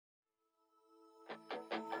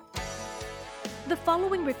The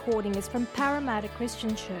following recording is from Parramatta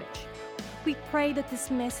Christian Church. We pray that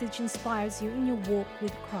this message inspires you in your walk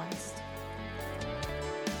with Christ.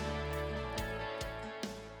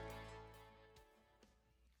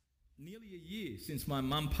 Nearly a year since my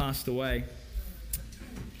mum passed away,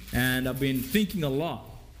 and I've been thinking a lot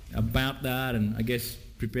about that and I guess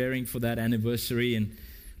preparing for that anniversary. And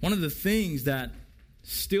one of the things that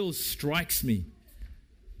still strikes me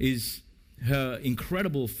is her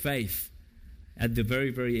incredible faith at the very,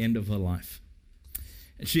 very end of her life.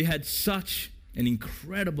 And she had such an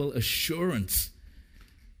incredible assurance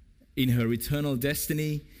in her eternal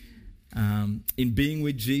destiny, in being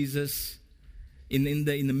with Jesus, in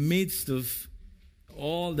the midst of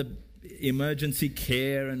all the emergency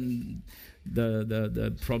care and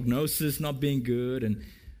the prognosis not being good and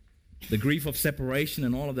the grief of separation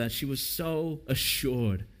and all of that. She was so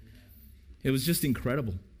assured. It was just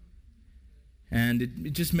incredible. And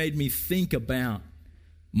it just made me think about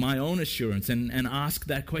my own assurance and ask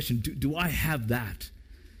that question, do I have that?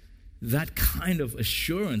 That kind of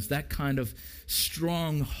assurance, that kind of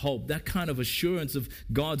strong hope, that kind of assurance of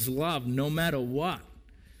God's love no matter what.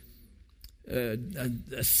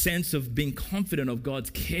 A sense of being confident of God's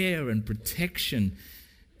care and protection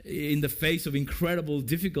in the face of incredible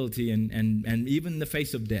difficulty and even in the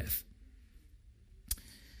face of death.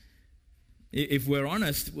 If we're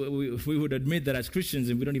honest, we would admit that as Christians,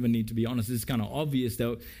 and we don't even need to be honest, it's kind of obvious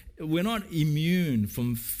that we're not immune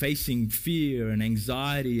from facing fear and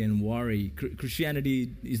anxiety and worry.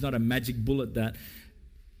 Christianity is not a magic bullet that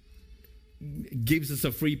gives us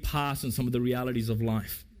a free pass on some of the realities of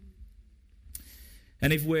life.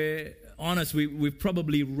 And if we're honest, we've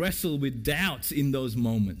probably wrestled with doubts in those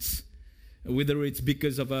moments, whether it's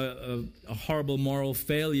because of a horrible moral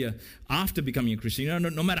failure after becoming a Christian. You know,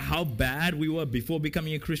 no matter how bad we were before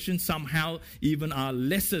becoming a Christian, somehow even our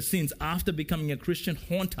lesser sins after becoming a Christian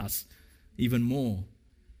haunt us even more.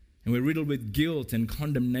 And we're riddled with guilt and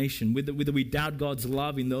condemnation, whether we doubt God's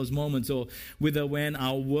love in those moments, or whether when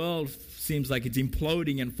our world seems like it's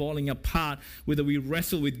imploding and falling apart, whether we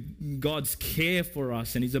wrestle with God's care for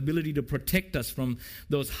us and His ability to protect us from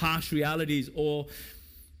those harsh realities, or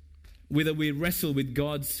whether we wrestle with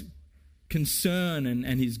God's concern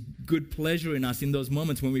and His good pleasure in us in those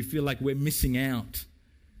moments when we feel like we're missing out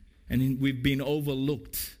and we've been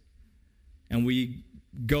overlooked and we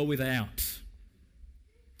go without.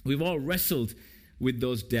 We've all wrestled with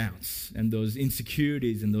those doubts and those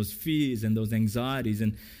insecurities and those fears and those anxieties.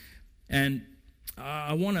 And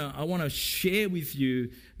I want to share with you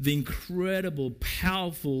the incredible,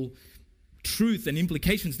 powerful truth and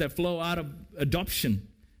implications that flow out of adoption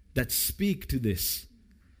that speak to this.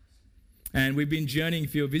 And we've been journeying,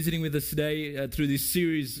 if you're visiting with us today, through this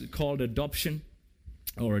series called Adoption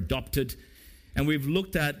or Adopted. And we've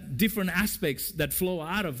looked at different aspects that flow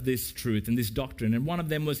out of this truth and this doctrine. And one of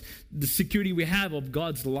them was the security we have of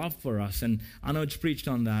God's love for us. And Anuj preached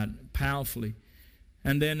on that powerfully.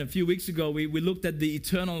 And then a few weeks ago, we looked at the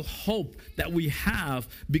eternal hope that we have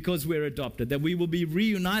because we're adopted, that we will be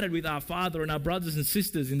reunited with our Father and our brothers and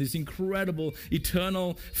sisters in this incredible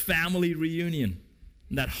eternal family reunion.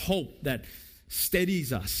 And that hope that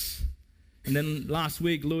steadies us. And then last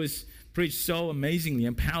week, Lewis preached so amazingly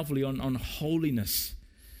and powerfully on holiness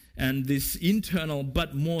and this internal,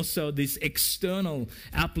 but more so this external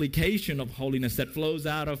application of holiness that flows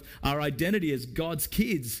out of our identity as God's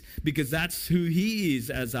kids, because that's who He is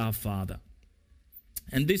as our Father.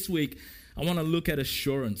 And this week, I want to look at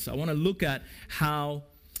assurance. I want to look at how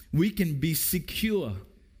we can be secure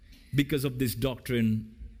because of this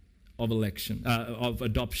doctrine of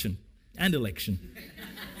adoption and election.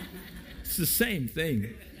 It's the same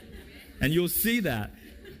thing. And you'll see that.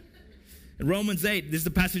 In Romans 8, this is the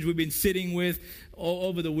passage we've been sitting with all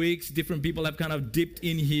over the weeks. Different people have kind of dipped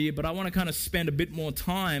in here, but I want to kind of spend a bit more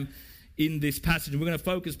time in this passage. We're going to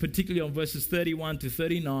focus particularly on verses 31 to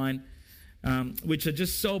 39, which are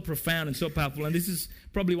just so profound and so powerful. And this is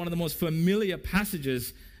probably one of the most familiar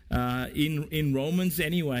passages in Romans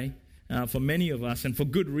anyway, for many of us, and for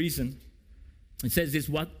good reason. It says this,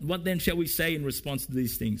 what then shall we say in response to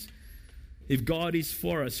these things? If God is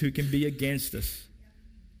for us, who can be against us?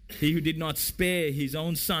 He who did not spare His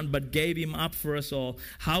own Son, but gave Him up for us all,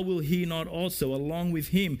 how will He not also, along with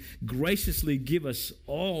Him, graciously give us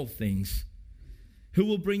all things? Who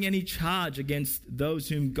will bring any charge against those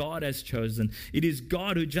whom God has chosen? It is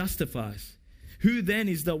God who justifies. Who then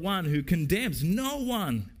is the one who condemns? No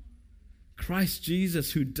one. Christ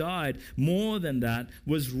Jesus, who died, more than that,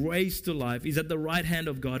 was raised to life, is at the right hand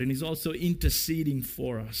of God, and is also interceding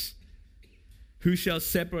for us. Who shall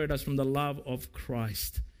separate us from the love of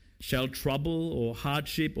Christ? Shall trouble or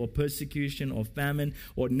hardship or persecution or famine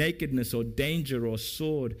or nakedness or danger or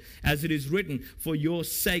sword? As it is written, for your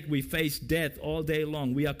sake we face death all day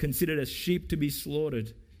long. We are considered as sheep to be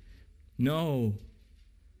slaughtered. No.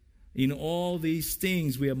 In all these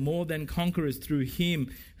things we are more than conquerors through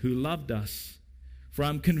him who loved us. For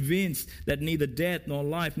I'm convinced that neither death nor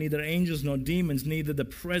life, neither angels nor demons, neither the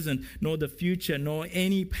present nor the future, nor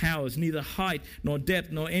any powers, neither height nor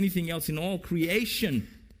depth, nor anything else in all creation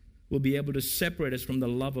will be able to separate us from the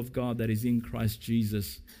love of God that is in Christ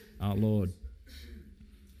Jesus our Lord.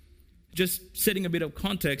 Just setting a bit of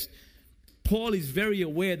context, Paul is very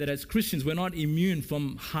aware that as Christians we're not immune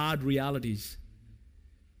from hard realities.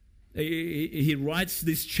 He writes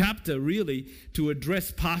this chapter really to address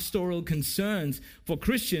pastoral concerns for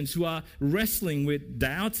Christians who are wrestling with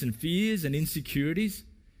doubts and fears and insecurities.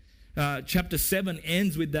 Chapter 7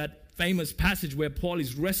 ends with that famous passage where Paul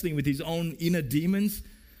is wrestling with his own inner demons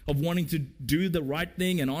of wanting to do the right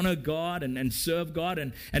thing and honor God and serve God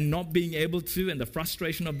and not being able to, and the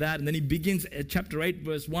frustration of that. And then he begins at chapter 8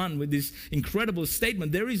 verse 1 with this incredible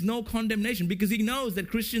statement: there is no condemnation, because he knows that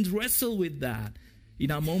Christians wrestle with that in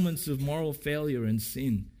our moments of moral failure and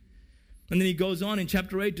sin. And then he goes on in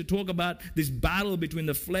chapter 8 to talk about this battle between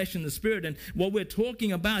the flesh and the spirit. And what we're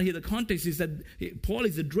talking about here, the context is that Paul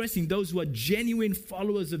is addressing those who are genuine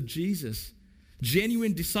followers of Jesus,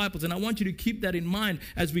 genuine disciples. And I want you to keep that in mind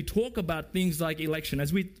as we talk about things like election,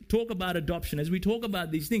 as we talk about adoption, as we talk about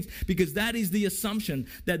these things, because that is the assumption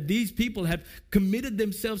that these people have committed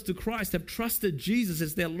themselves to Christ, have trusted Jesus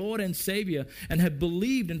as their Lord and Savior, and have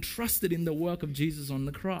believed and trusted in the work of Jesus on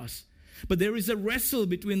the cross. But there is a wrestle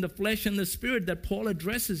between the flesh and the spirit that Paul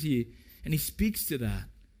addresses here, and he speaks to that.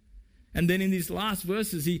 And then in these last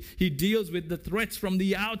verses, he deals with the threats from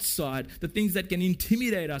the outside, the things that can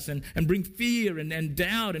intimidate us and bring fear and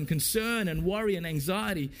doubt and concern and worry and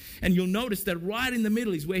anxiety. And you'll notice that right in the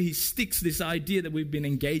middle is where he sticks this idea that we've been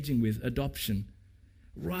engaging with, adoption.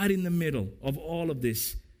 Right in the middle of all of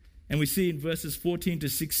this. And we see in verses 14 to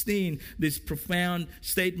 16 this profound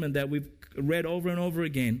statement that we've read over and over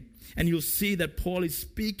again. And you'll see that Paul is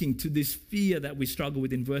speaking to this fear that we struggle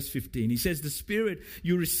with in verse 15. He says, the spirit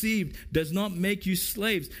you received does not make you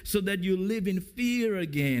slaves so that you live in fear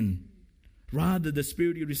again. Rather, the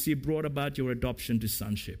spirit you received brought about your adoption to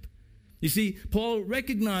sonship. You see, Paul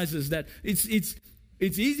recognizes that it's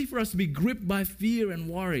easy for us to be gripped by fear and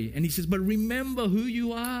worry. And he says, but remember who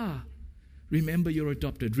you are. Remember you're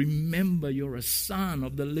adopted. Remember you're a son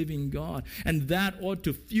of the living God. And that ought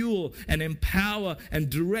to fuel and empower and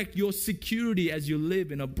direct your security as you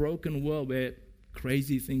live in a broken world where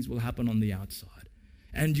crazy things will happen on the outside.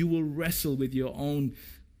 And you will wrestle with your own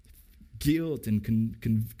guilt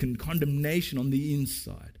and condemnation on the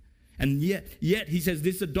inside. And yet, he says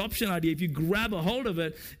this adoption idea, if you grab a hold of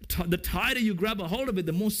it, the tighter you grab a hold of it,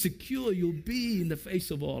 the more secure you'll be in the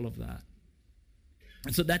face of all of that.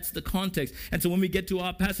 And so that's the context. And so when we get to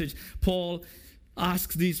our passage, Paul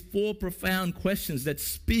asks these 4 profound questions that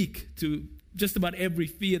speak to just about every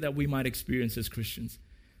fear that we might experience as Christians.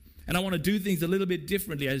 And I want to do things a little bit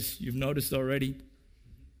differently, as you've noticed already.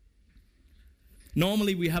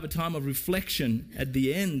 Normally we have a time of reflection at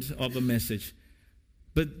the end of a message.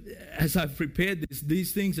 But as I've prepared this,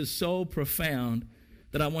 these things are so profound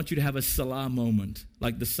that I want you to have a Salah moment,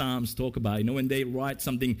 like the Psalms talk about. You know, when they write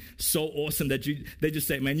something so awesome that they just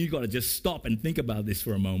say, man, you got to just stop and think about this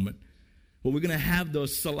for a moment. Well, we're going to have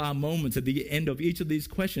those Salah moments at the end of each of these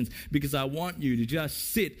questions, because I want you to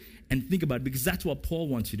just sit and think about it, because that's what Paul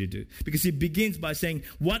wants you to do. Because he begins by saying,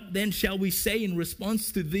 what then shall we say in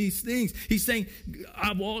response to these things? He's saying,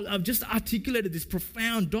 I've just articulated this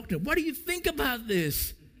profound doctrine. What do you think about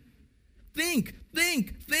this? Think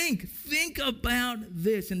about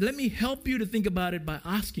this. And let me help you to think about it by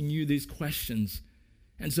asking you these questions.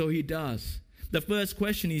 And so he does. The first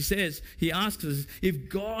question he asks us, if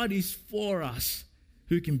God is for us,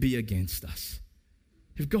 who can be against us?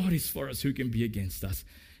 If God is for us, who can be against us?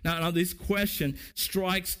 Now this question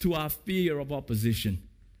strikes to our fear of opposition.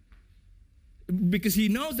 Because he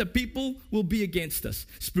knows that people will be against us.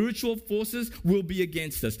 Spiritual forces will be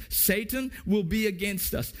against us. Satan will be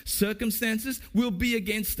against us. Circumstances will be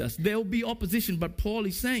against us. There will be opposition. But Paul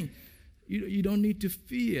is saying, you don't need to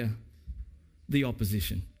fear the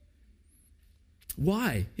opposition.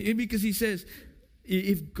 Why? Because he says,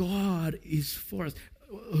 if God is for us,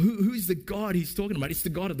 who is the God he's talking about? It's the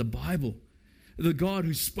God of the Bible. The God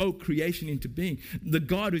who spoke creation into being. The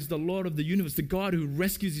God who's the Lord of the universe. The God who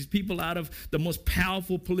rescues his people out of the most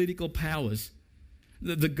powerful political powers.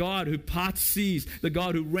 the God who parts seas, the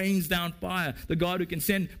God who rains down fire, the God who can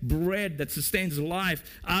send bread that sustains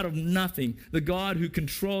life out of nothing, the God who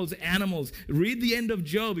controls animals. Read the end of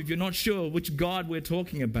Job if you're not sure which God we're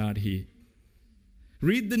talking about here.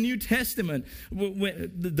 Read the New Testament,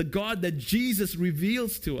 the God that Jesus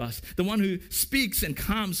reveals to us, the one who speaks and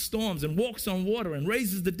calms storms and walks on water and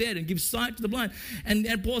raises the dead and gives sight to the blind. And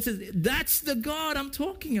Paul says, that's the God I'm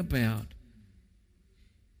talking about.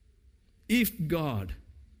 If God,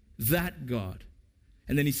 that God,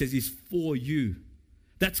 and then he says he's for you.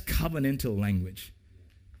 That's covenantal language.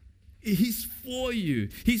 He's for you.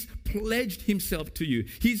 He's pledged himself to you.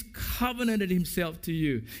 He's covenanted himself to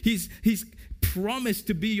you. He's promised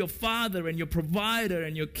to be your father and your provider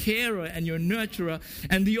and your carer and your nurturer.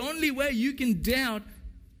 And the only way you can doubt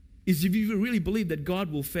is if you really believe that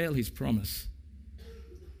God will fail his promise.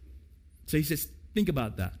 So he says, think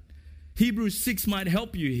about that. Hebrews 6 might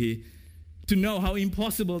help you here to know how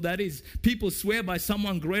impossible that is. People swear by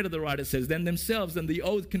someone greater, the writer says, than themselves, and the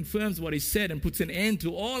oath confirms what is said and puts an end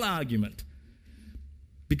to all argument.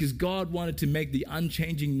 Because God wanted to make the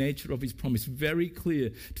unchanging nature of his promise very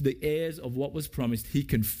clear to the heirs of what was promised. He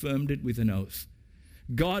confirmed it with an oath.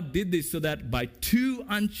 God did this so that by two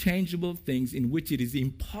unchangeable things in which it is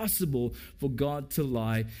impossible for God to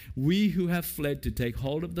lie, we who have fled to take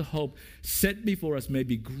hold of the hope set before us may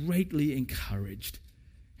be greatly encouraged.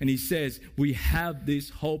 And he says, we have this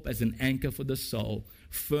hope as an anchor for the soul,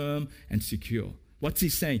 firm and secure. What's he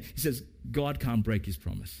saying? He says, God can't break his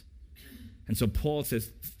promise. And so Paul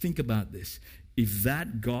says, think about this. If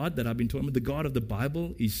that God that I've been talking about, the God of the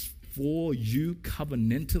Bible, is for you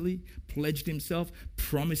covenantally, pledged himself,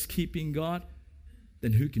 promise-keeping God,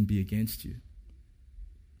 then who can be against you?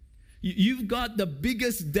 You've got the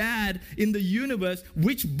biggest dad in the universe.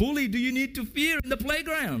 Which bully do you need to fear in the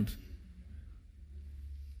playground?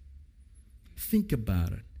 Think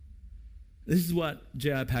about it. This is what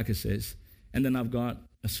J.I. Packer says. And then I've got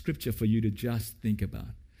a scripture for you to just think about.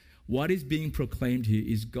 What is being proclaimed here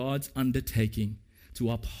is God's undertaking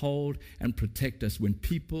to uphold and protect us when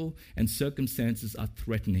people and circumstances are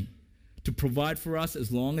threatening, to provide for us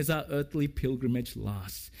as long as our earthly pilgrimage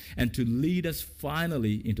lasts, and to lead us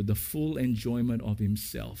finally into the full enjoyment of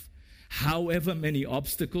himself. However many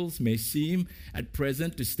obstacles may seem at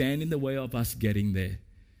present to stand in the way of us getting there.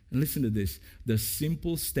 And listen to this. The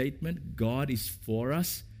simple statement, God is for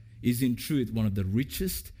us, is in truth one of the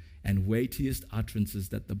richest and weightiest utterances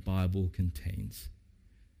that the Bible contains.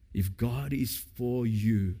 If God is for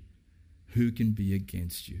you, who can be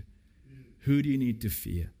against you? Who do you need to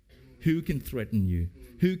fear? Who can threaten you?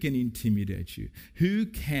 Who can intimidate you? Who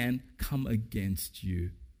can come against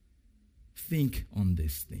you? Think on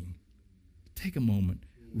this thing. Take a moment.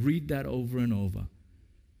 Read that over and over.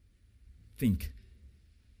 Think.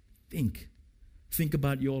 Think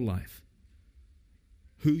about your life.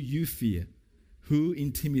 Who you fear. Who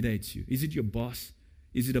intimidates you? Is it your boss?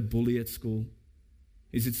 Is it a bully at school?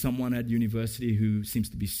 Is it someone at university who seems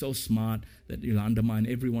to be so smart that you'll undermine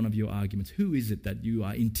every one of your arguments? Who is it that you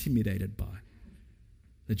are intimidated by,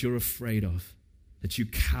 that you're afraid of, that you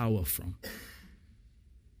cower from?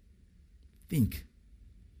 Think,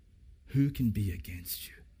 who can be against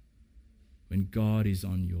you when God is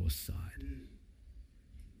on your side?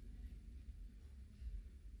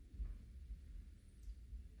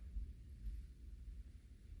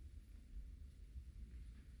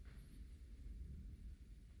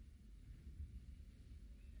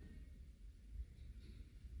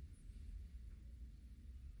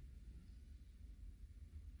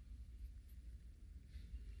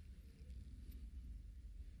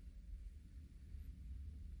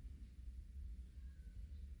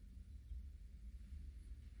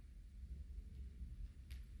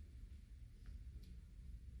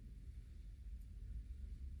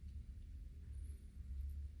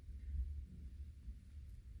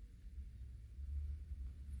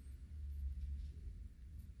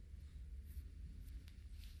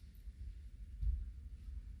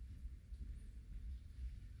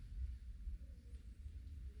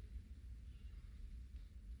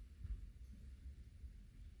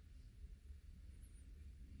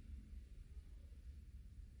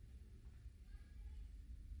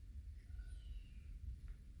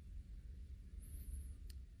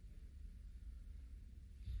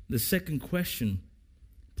 The second question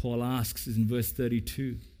Paul asks is in verse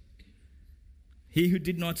 32. He who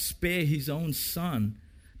did not spare his own son,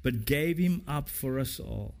 but gave him up for us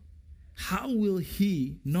all, how will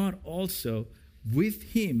he not also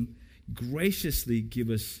with him graciously give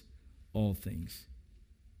us all things?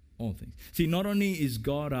 All things. See, not only is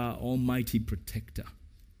God our almighty protector,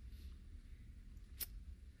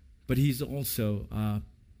 but he's also a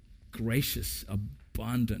gracious,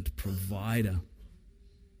 abundant provider.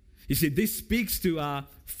 You see, this speaks to our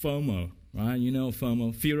FOMO, right? You know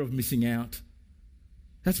FOMO, fear of missing out.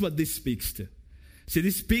 That's what this speaks to. See,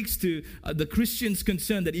 this speaks to the Christian's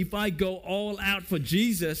concern that if I go all out for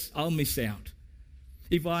Jesus, I'll miss out.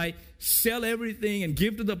 If I sell everything and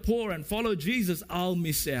give to the poor and follow Jesus, I'll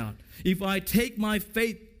miss out. If I take my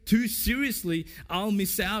faith too seriously, I'll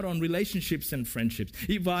miss out on relationships and friendships.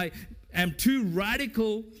 If I am too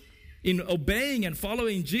radical in obeying and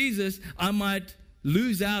following Jesus, I might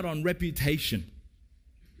lose out on reputation.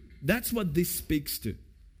 That's what this speaks to.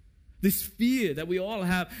 This fear that we all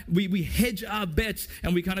have, we hedge our bets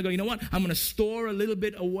and we kind of go, you know what, I'm going to store a little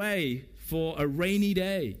bit away for a rainy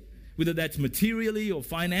day, whether that's materially or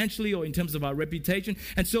financially or in terms of our reputation.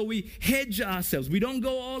 And so we hedge ourselves. We don't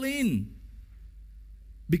go all in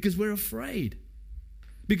because we're afraid.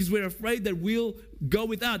 Because we're afraid that we'll go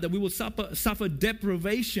without, that we will suffer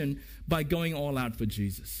deprivation by going all out for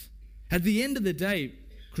Jesus. At the end of the day,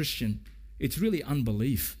 Christian, it's really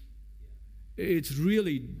unbelief. It's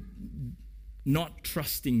really not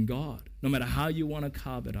trusting God, no matter how you want to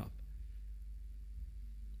carve it up.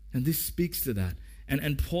 And this speaks to that.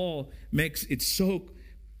 And Paul makes it so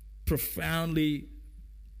profoundly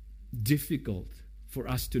difficult for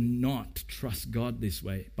us to not trust God this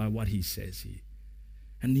way by what he says here.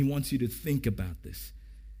 And he wants you to think about this.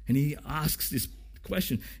 And he asks this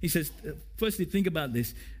question. He says, firstly, think about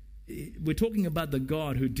this. We're talking about the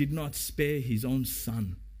God who did not spare his own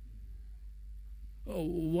son. Oh,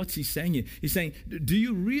 what's he saying here? He's saying, do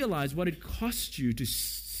you realize what it cost you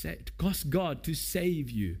cost God to save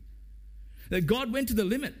you? That God went to the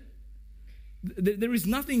limit. There is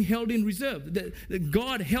nothing held in reserve. That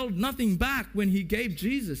God held nothing back when he gave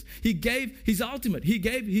Jesus. He gave his ultimate. He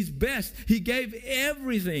gave his best. He gave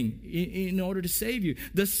everything in order to save you.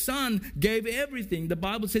 The Son gave everything. The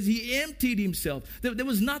Bible says he emptied himself. There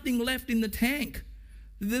was nothing left in the tank.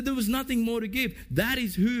 There was nothing more to give. That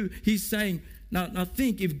is who he's saying. Now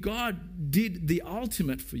think, if God did the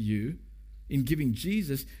ultimate for you in giving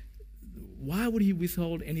Jesus, why would he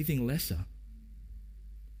withhold anything lesser?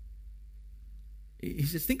 He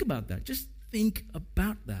says, think about that. Just think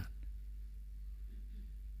about that.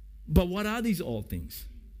 But what are these all things?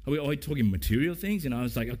 Are we all talking material things? I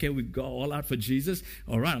was like, okay, we go all out for Jesus.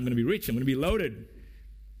 All right, I'm going to be rich. I'm going to be loaded.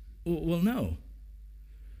 Well, no.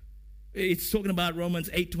 It's talking about Romans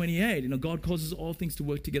 8:28. God causes all things to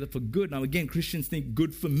work together for good. Now, again, Christians think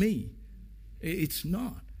good for me. It's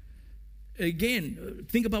not. Again,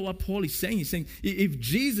 think about what Paul is saying. He's saying, if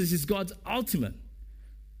Jesus is God's ultimate,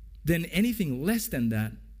 then anything less than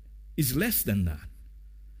that is less than that.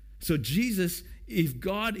 So Jesus, if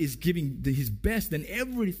God is giving his best, then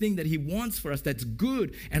everything that he wants for us that's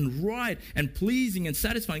good and right and pleasing and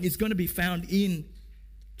satisfying is going to be found in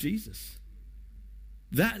Jesus.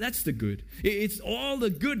 That's the good. It's all the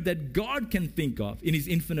good that God can think of in his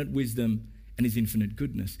infinite wisdom and his infinite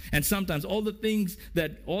goodness. And sometimes all the things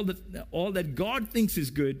that all that God thinks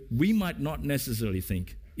is good, we might not necessarily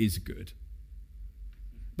think is good.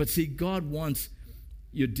 But see, God wants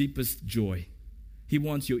your deepest joy. He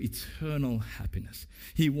wants your eternal happiness.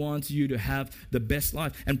 He wants you to have the best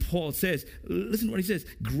life. And Paul says, listen to what he says,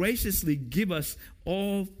 graciously give us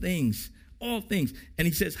all things. And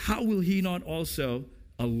he says, how will he not also,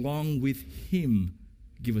 along with him,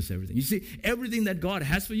 give us everything? You see, everything that God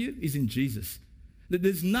has for you is in Jesus.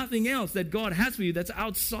 There's nothing else that God has for you that's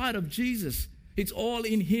outside of Jesus. It's all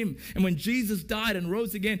in him. And when Jesus died and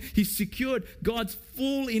rose again, he secured God's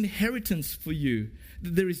full inheritance for you.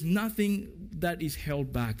 There is nothing that is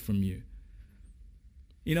held back from you.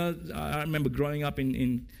 I remember growing up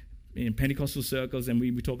in Pentecostal circles, and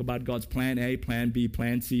we talk about God's plan A, plan B,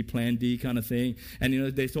 plan C, plan D kind of thing.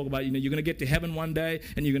 And, they talk about, you're going to get to heaven one day,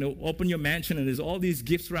 and you're going to open your mansion, and there's all these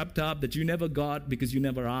gifts wrapped up that you never got because you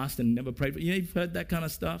never asked and never prayed for. You've heard that kind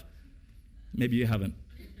of stuff? Maybe you haven't.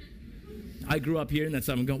 I grew up hearing that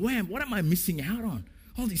stuff and go, wham, what am I missing out on?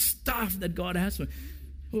 All this stuff that God has for me.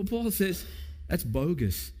 Well, Paul says, that's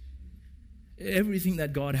bogus. Everything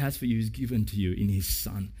that God has for you is given to you in his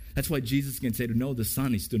Son. That's why Jesus can say to know the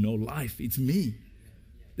Son is to know life. It's me.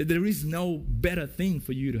 That there is no better thing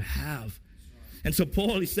for you to have. And so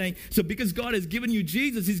Paul is saying, so because God has given you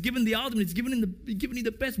Jesus, he's given the ultimate, he's given you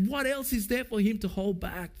the best, what else is there for him to hold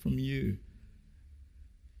back from you?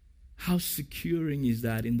 How securing is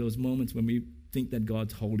that in those moments when we think that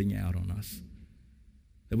God's holding out on us?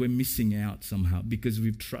 That we're missing out somehow because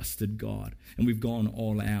we've trusted God and we've gone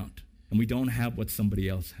all out and we don't have what somebody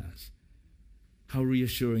else has. How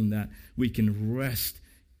reassuring that we can rest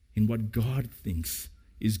in what God thinks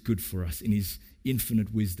is good for us in his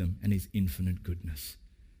infinite wisdom and his infinite goodness.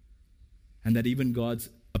 And that even God's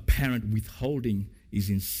apparent withholding is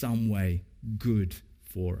in some way good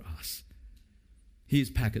for us. Here's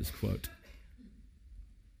Packer's quote.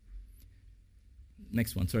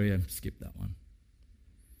 Next one. Sorry, I skipped that one.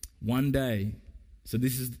 One day, so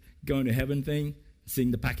this is going to heaven thing,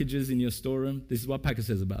 seeing the packages in your storeroom. This is what Packer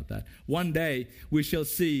says about that. One day, we shall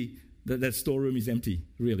see that that storeroom is empty,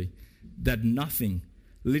 really. That nothing,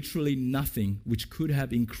 literally nothing, which could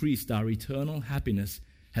have increased our eternal happiness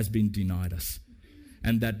has been denied us.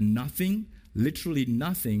 And that nothing, literally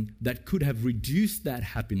nothing, that could have reduced that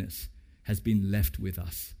happiness has been left with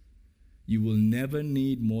us. You will never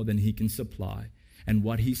need more than he can supply. And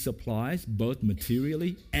what he supplies, both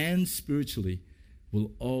materially and spiritually,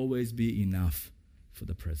 will always be enough for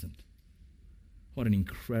the present. What an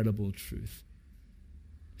incredible truth.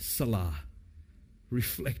 Salah.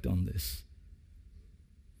 Reflect on this.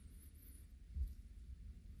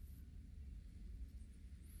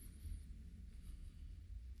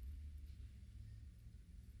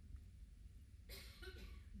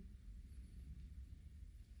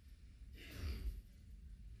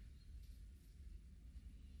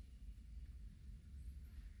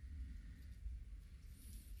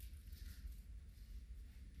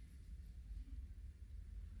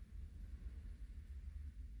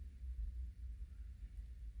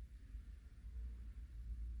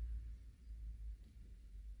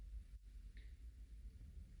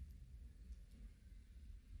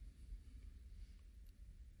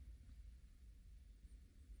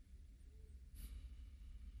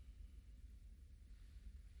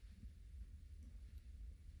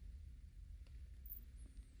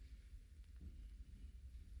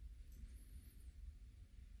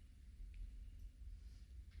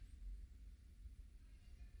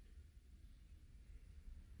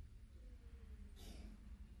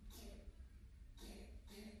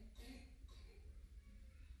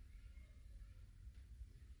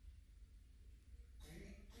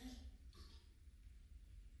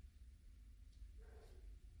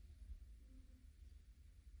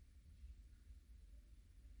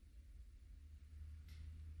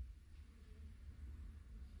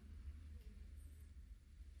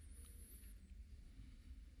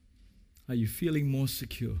 Are you feeling more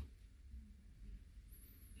secure?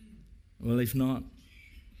 Well, if not,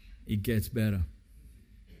 it gets better.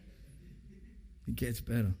 It gets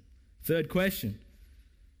better. Third question.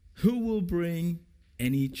 Who will bring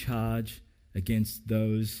any charge against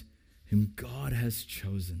those whom God has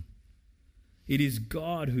chosen? It is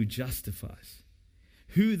God who justifies.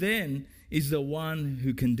 Who then is the one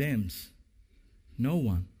who condemns? No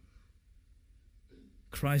one.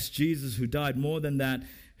 Christ Jesus, who died, more than that,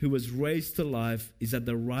 who was raised to life, is at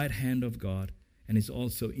the right hand of God and is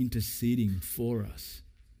also interceding for us.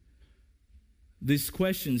 This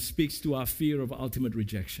question speaks to our fear of ultimate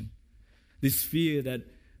rejection. This fear that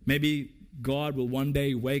maybe God will one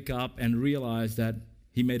day wake up and realize that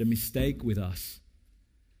he made a mistake with us,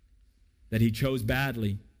 that he chose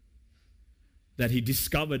badly, that he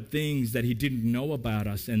discovered things that he didn't know about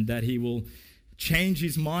us, and that he will change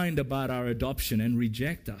his mind about our adoption and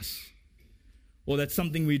reject us. Or that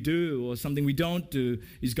something we do or something we don't do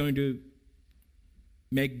is going to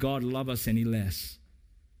make God love us any less.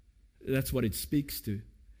 That's what it speaks to.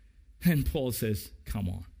 And Paul says, come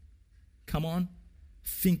on. Come on.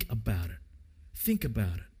 Think about it. Think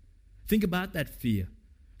about it. Think about that fear.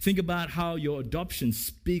 Think about how your adoption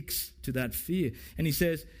speaks to that fear. And he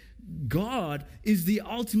says, God is the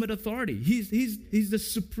ultimate authority. He's the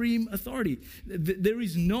supreme authority. There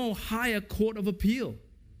is no higher court of appeal.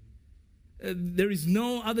 There is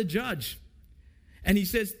no other judge. And he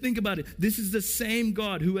says, think about it. This is the same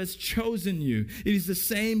God who has chosen you. It is the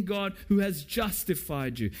same God who has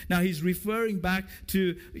justified you. Now he's referring back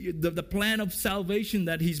to the plan of salvation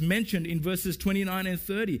that he's mentioned in verses 29 and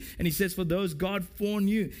 30. And he says, for those God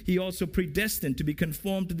foreknew, he also predestined to be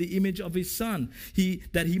conformed to the image of his Son,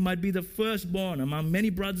 that he might be the firstborn among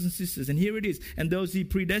many brothers and sisters. And here it is. And those he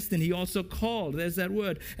predestined, he also called. There's that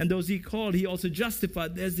word. And those he called, he also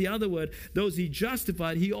justified. There's the other word. Those he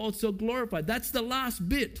justified, he also glorified. That's the last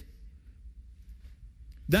bit.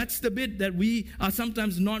 That's the bit that we are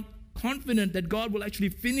sometimes not confident that God will actually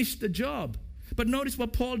finish the job. But notice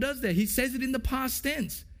what Paul does there. He says it in the past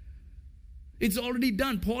tense. It's already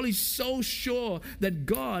done. Paul is so sure that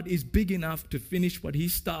God is big enough to finish what he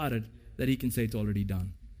started that he can say it's already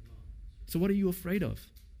done. So what are you afraid of?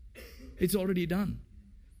 It's already done.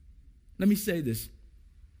 Let me say this.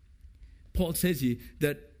 Paul says here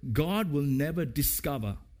that God will never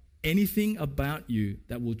discover anything about you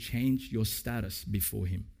that will change your status before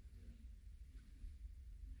him.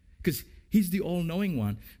 Because he's the all-knowing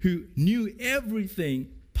one who knew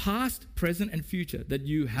everything, past, present, and future, that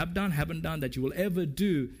you have done, haven't done, that you will ever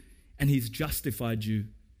do, and he's justified you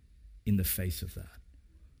in the face of that.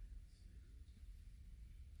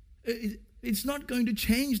 It's not going to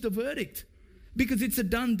change the verdict because it's a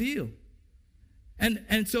done deal.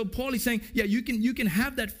 And so Paul is saying, yeah, you can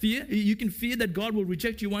have that fear. You can fear that God will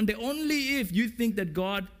reject you one day only if you think that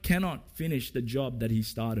God cannot finish the job that he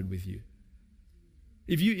started with you.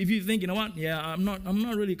 If you think, you know what, yeah, I'm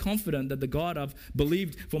not really confident that the God I've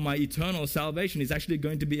believed for my eternal salvation is actually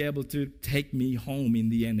going to be able to take me home in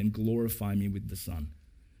the end and glorify me with the Son.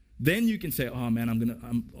 Then you can say, oh man,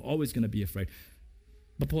 I'm always going to be afraid.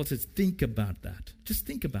 But Paul says, think about that. Just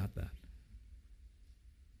think about that.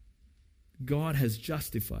 God has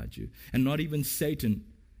justified you, and not even Satan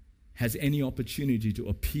has any opportunity to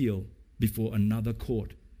appeal before another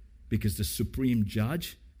court, because the supreme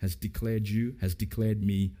judge has declared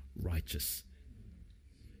me righteous.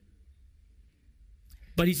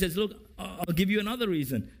 But he says, look, I'll give you another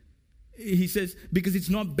reason. He says, because it's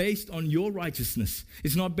not based on your righteousness.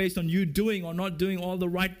 It's not based on you doing or not doing all the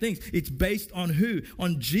right things. It's based on who?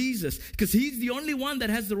 On Jesus. Because he's the only one that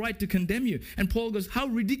has the right to condemn you. And Paul goes, how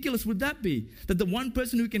ridiculous would that be? That the one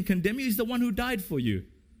person who can condemn you is the one who died for you.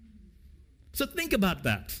 So think about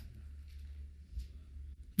that.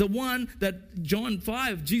 The one that John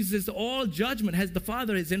 5, Jesus says, all judgment has the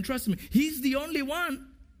Father has entrusted me. He's the only one.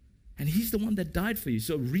 And he's the one that died for you.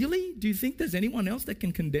 So really, do you think there's anyone else that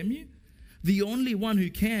can condemn you? The only one who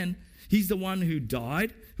can, he's the one who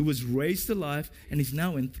died, who was raised to life, and is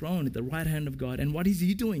now enthroned at the right hand of God. And what is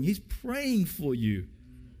he doing? He's praying for you.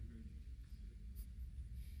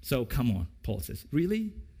 So come on, Paul says,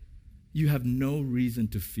 really? You have no reason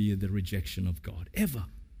to fear the rejection of God, ever.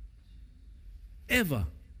 Ever.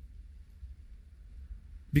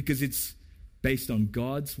 Because it's based on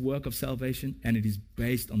God's work of salvation, and it is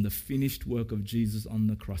based on the finished work of Jesus on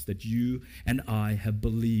the cross that you and I have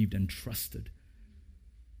believed and trusted.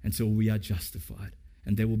 And so we are justified.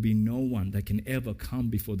 And there will be no one that can ever come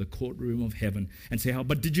before the courtroom of heaven and say,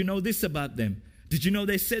 but did you know this about them? Did you know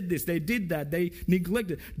they said this, they did that, they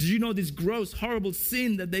neglected? Did you know this gross, horrible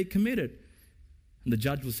sin that they committed? And the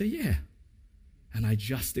judge will say, yeah. And I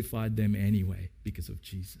justified them anyway because of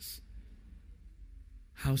Jesus.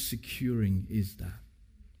 How securing is that?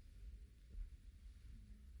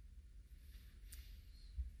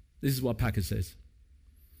 This is what Packer says.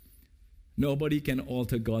 Nobody can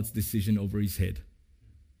alter God's decision over his head.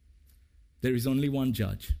 There is only one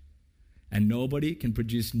judge, and nobody can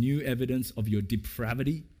produce new evidence of your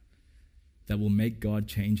depravity that will make God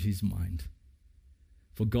change his mind.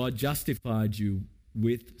 For God justified you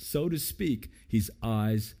with, so to speak, his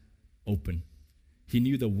eyes open. He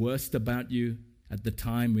knew the worst about you at the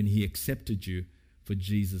time when he accepted you for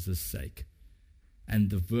Jesus' sake. And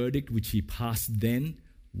the verdict which he passed then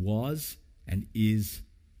was and is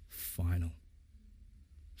final.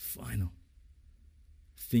 Final.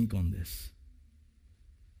 Think on this.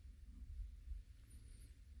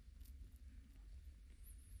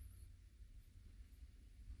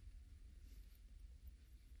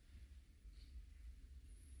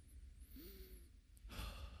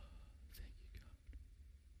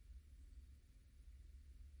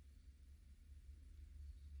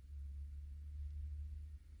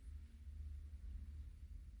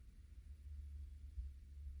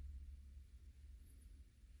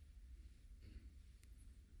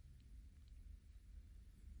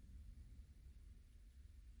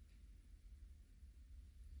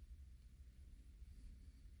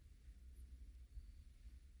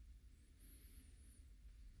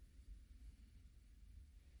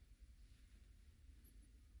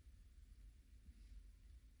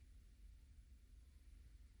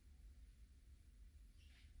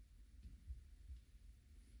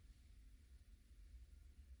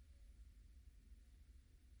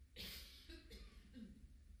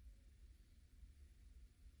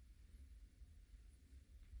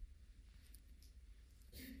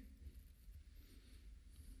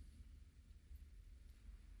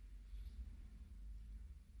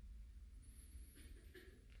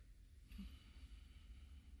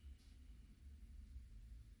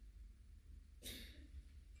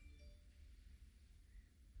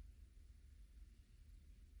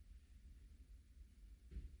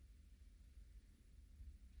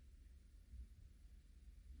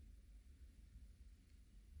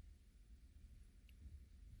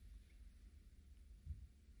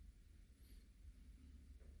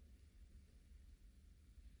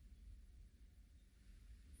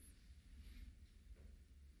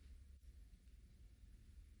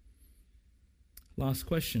 Last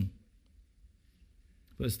question.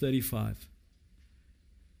 Verse 35.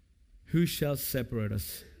 Who shall separate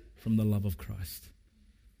us from the love of Christ?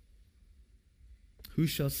 Who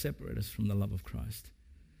shall separate us from the love of Christ?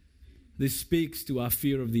 This speaks to our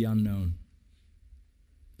fear of the unknown,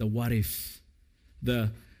 the what ifs,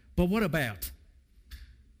 but what about?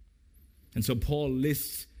 And so Paul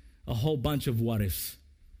lists a whole bunch of what ifs.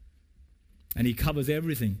 And he covers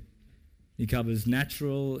everything. He covers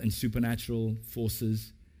natural and supernatural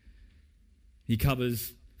forces. He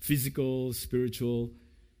covers physical, spiritual,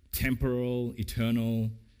 temporal,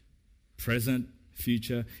 eternal, present,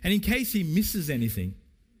 future. And in case he misses anything,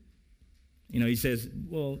 he says,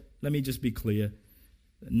 well, let me just be clear.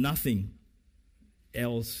 Nothing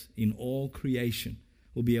else in all creation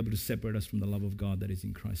will be able to separate us from the love of God that is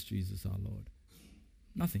in Christ Jesus our Lord.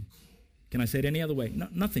 Nothing. Can I say it any other way? No,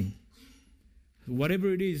 nothing.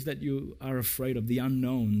 Whatever it is that you are afraid of, the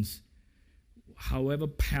unknowns, however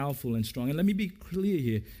powerful and strong. And let me be clear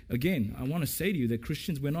here. Again, I want to say to you that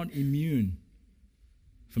Christians, we're not immune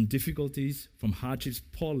from difficulties, from hardships.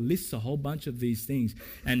 Paul lists a whole bunch of these things.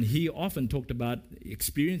 And he often talked about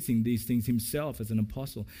experiencing these things himself as an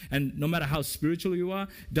apostle. And no matter how spiritual you are,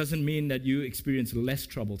 doesn't mean that you experience less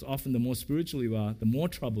troubles. Often the more spiritual you are, the more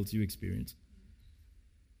troubles you experience.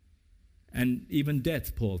 And even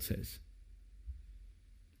death, Paul says.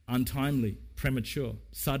 Untimely, premature,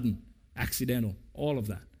 sudden, accidental, all of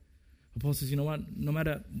that. But Paul says, you know what? No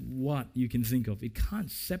matter what you can think of, it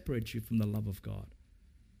can't separate you from the love of God.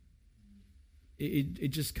 It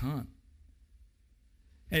just can't.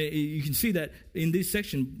 And you can see that in this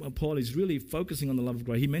section, Paul is really focusing on the love of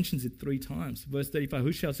God. He mentions it 3 times. Verse 35,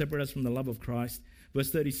 who shall separate us from the love of Christ?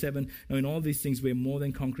 Verse 37, now in all these things we are more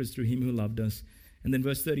than conquerors through him who loved us. And then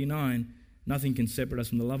verse 39, nothing can separate us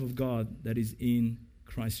from the love of God that is in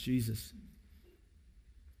Christ Jesus.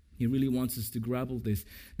 He really wants us to grapple this,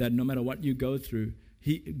 that no matter what you go through,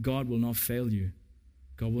 God will not fail you.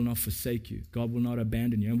 God will not forsake you. God will not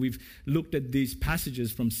abandon you. And we've looked at these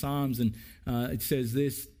passages from Psalms, and it says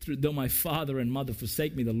this, though my father and mother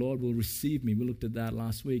forsake me, the Lord will receive me. We looked at that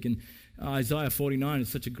last week. And Isaiah 49 is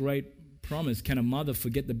such a great promise. Can a mother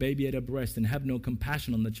forget the baby at her breast and have no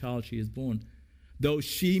compassion on the child she has born? Though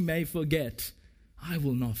she may forget, I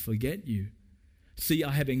will not forget you. See,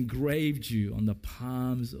 I have engraved you on the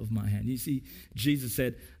palms of my hand. You see, Jesus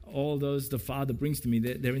said, all those the Father brings to me,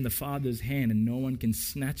 they're in the Father's hand, and no one can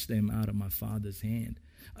snatch them out of my Father's hand.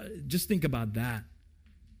 Just think about that.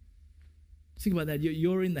 Think about that.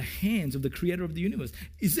 You're in the hands of the Creator of the universe.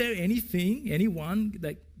 Is there anyone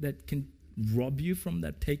that can rob you from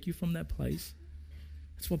that, take you from that place?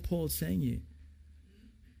 That's what Paul's saying here.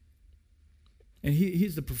 And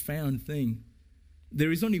here's the profound thing.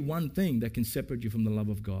 There is only one thing that can separate you from the love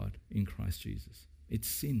of God in Christ Jesus. It's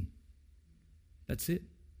sin. That's it.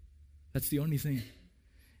 That's the only thing.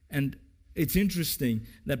 And it's interesting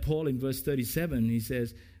that Paul in verse 37, he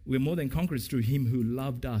says, we're more than conquerors through him who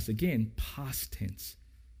loved us. Again, past tense.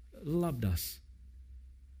 Loved us.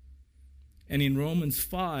 And in Romans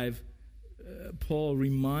 5, Paul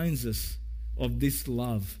reminds us of this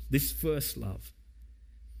love, this first love.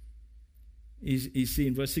 You see,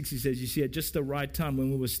 in verse 6 he says, you see, at just the right time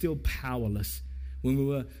when we were still powerless, when we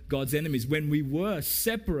were God's enemies, when we were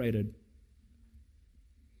separated,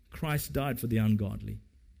 Christ died for the ungodly.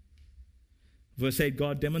 Verse 8,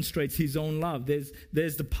 God demonstrates his own love. There's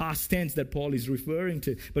the past tense that Paul is referring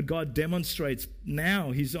to. But God demonstrates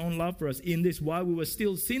now his own love for us in this. While we were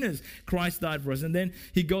still sinners, Christ died for us. And then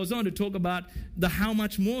he goes on to talk about the how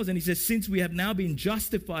much more. And he says, since we have now been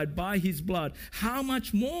justified by his blood, how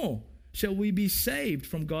much more shall we be saved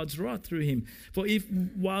from God's wrath through him? For if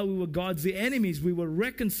while we were God's enemies, we were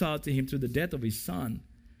reconciled to him through the death of his Son,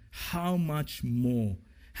 how much more,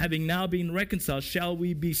 having now been reconciled, shall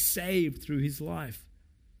we be saved through his life?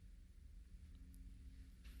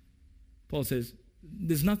 Paul says,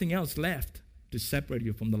 there's nothing else left to separate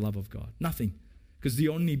you from the love of God. Nothing. Because the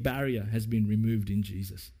only barrier has been removed in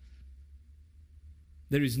Jesus.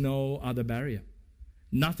 There is no other barrier.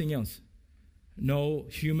 Nothing else. No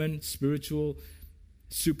human, spiritual,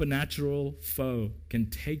 supernatural foe can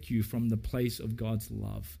take you from the place of God's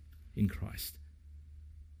love in Christ,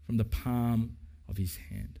 from the palm of his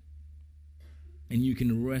hand. And you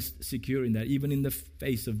can rest secure in that, even in the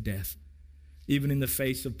face of death, even in the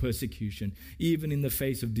face of persecution, even in the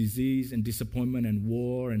face of disease and disappointment and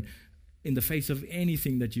war, and in the face of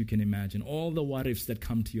anything that you can imagine, all the what ifs that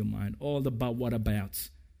come to your mind, all the what abouts,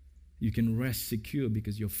 you can rest secure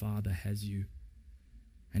because your Father has you.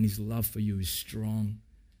 And his love for you is strong,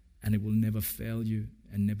 and it will never fail you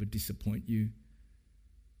and never disappoint you.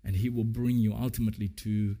 And he will bring you ultimately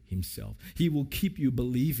to himself. He will keep you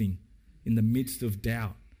believing in the midst of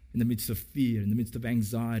doubt, in the midst of fear, in the midst of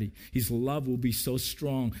anxiety. His love will be so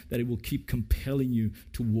strong that it will keep compelling you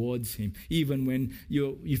towards him. Even when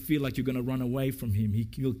you feel like you're going to run away from him,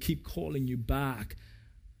 he'll keep calling you back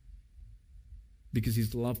because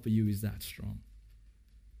his love for you is that strong.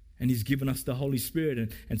 And he's given us the Holy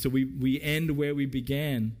Spirit. And so we end where we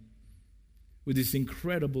began, with this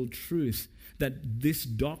incredible truth that this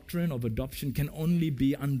doctrine of adoption can only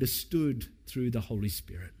be understood through the Holy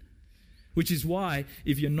Spirit. Which is why,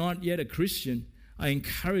 if you're not yet a Christian, I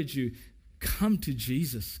encourage you, come to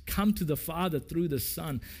Jesus. Come to the Father through the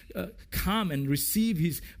Son. Come and receive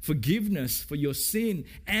his forgiveness for your sin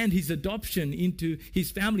and his adoption into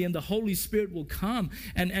his family. And the Holy Spirit will come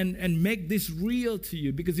and make this real to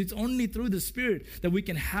you, because it's only through the Spirit that we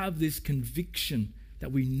can have this conviction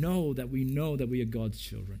that we know that we are God's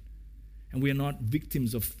children. And we are not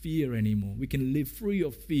victims of fear anymore. We can live free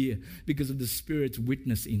of fear because of the Spirit's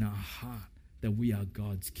witness in our heart that we are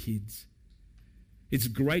God's kids. It's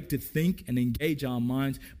great to think and engage our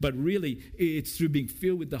minds, but really it's through being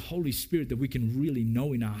filled with the Holy Spirit that we can really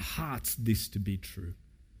know in our hearts this to be true.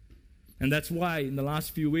 And that's why in the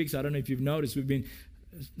last few weeks, I don't know if you've noticed, we've been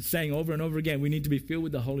saying over and over again, we need to be filled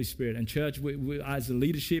with the Holy Spirit. And church, we, as a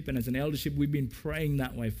leadership and as an eldership, we've been praying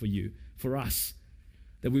that way for you, for us,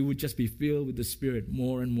 that we would just be filled with the Spirit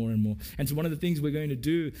more and more and more. And so one of the things we're going to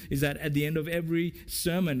do is that at the end of every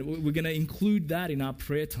sermon, we're going to include that in our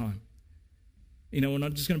prayer time. You know, we're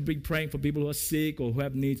not just going to be praying for people who are sick or who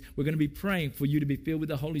have needs. We're going to be praying for you to be filled with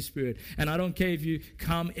the Holy Spirit. And I don't care if you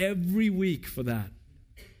come every week for that,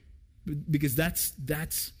 because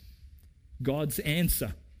that's God's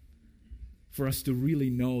answer for us to really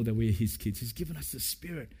know that we're his kids. He's given us the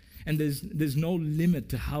Spirit. And there's no limit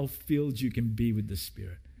to how filled you can be with the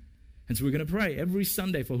Spirit. And so we're going to pray every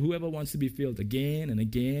Sunday for whoever wants to be filled again and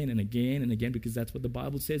again and again and again, because that's what the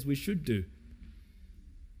Bible says we should do.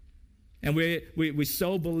 And we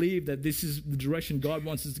so believe that this is the direction God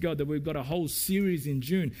wants us to go, that we've got a whole series in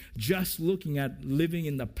June just looking at living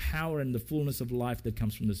in the power and the fullness of life that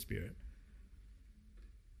comes from the Spirit.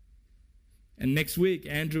 And next week,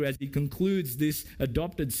 Andrew, as he concludes this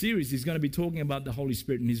adopted series, he's going to be talking about the Holy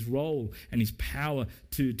Spirit and his role and his power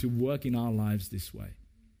to work in our lives this way.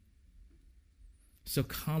 So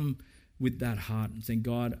come with that heart and say,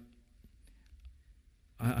 God,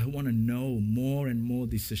 I want to know more and more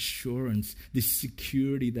this assurance, this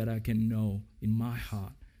security that I can know in my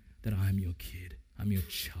heart that I am your kid, I'm your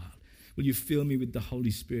child. Will you fill me with the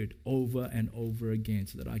Holy Spirit over and over again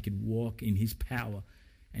so that I can walk in his power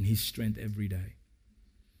and his strength every day?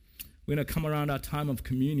 We're going to come around our time of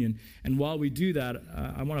communion, and while we do that,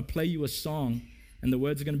 I want to play you a song, and the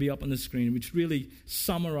words are going to be up on the screen, which really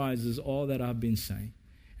summarizes all that I've been saying.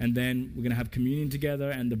 And then we're going to have communion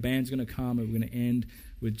together, and the band's going to come, and we're going to end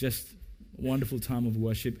with just a wonderful time of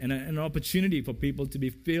worship and an opportunity for people to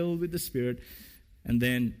be filled with the Spirit. And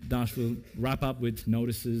then Dash will wrap up with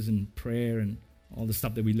notices and prayer and all the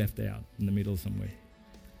stuff that we left out in the middle somewhere.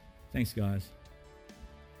 Thanks, guys.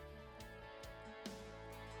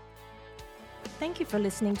 Thank you for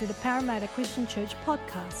listening to the Parramatta Christian Church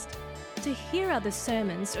podcast. To hear other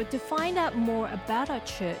sermons or to find out more about our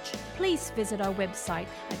church, please visit our website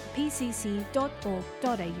at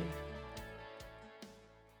pcc.org.au.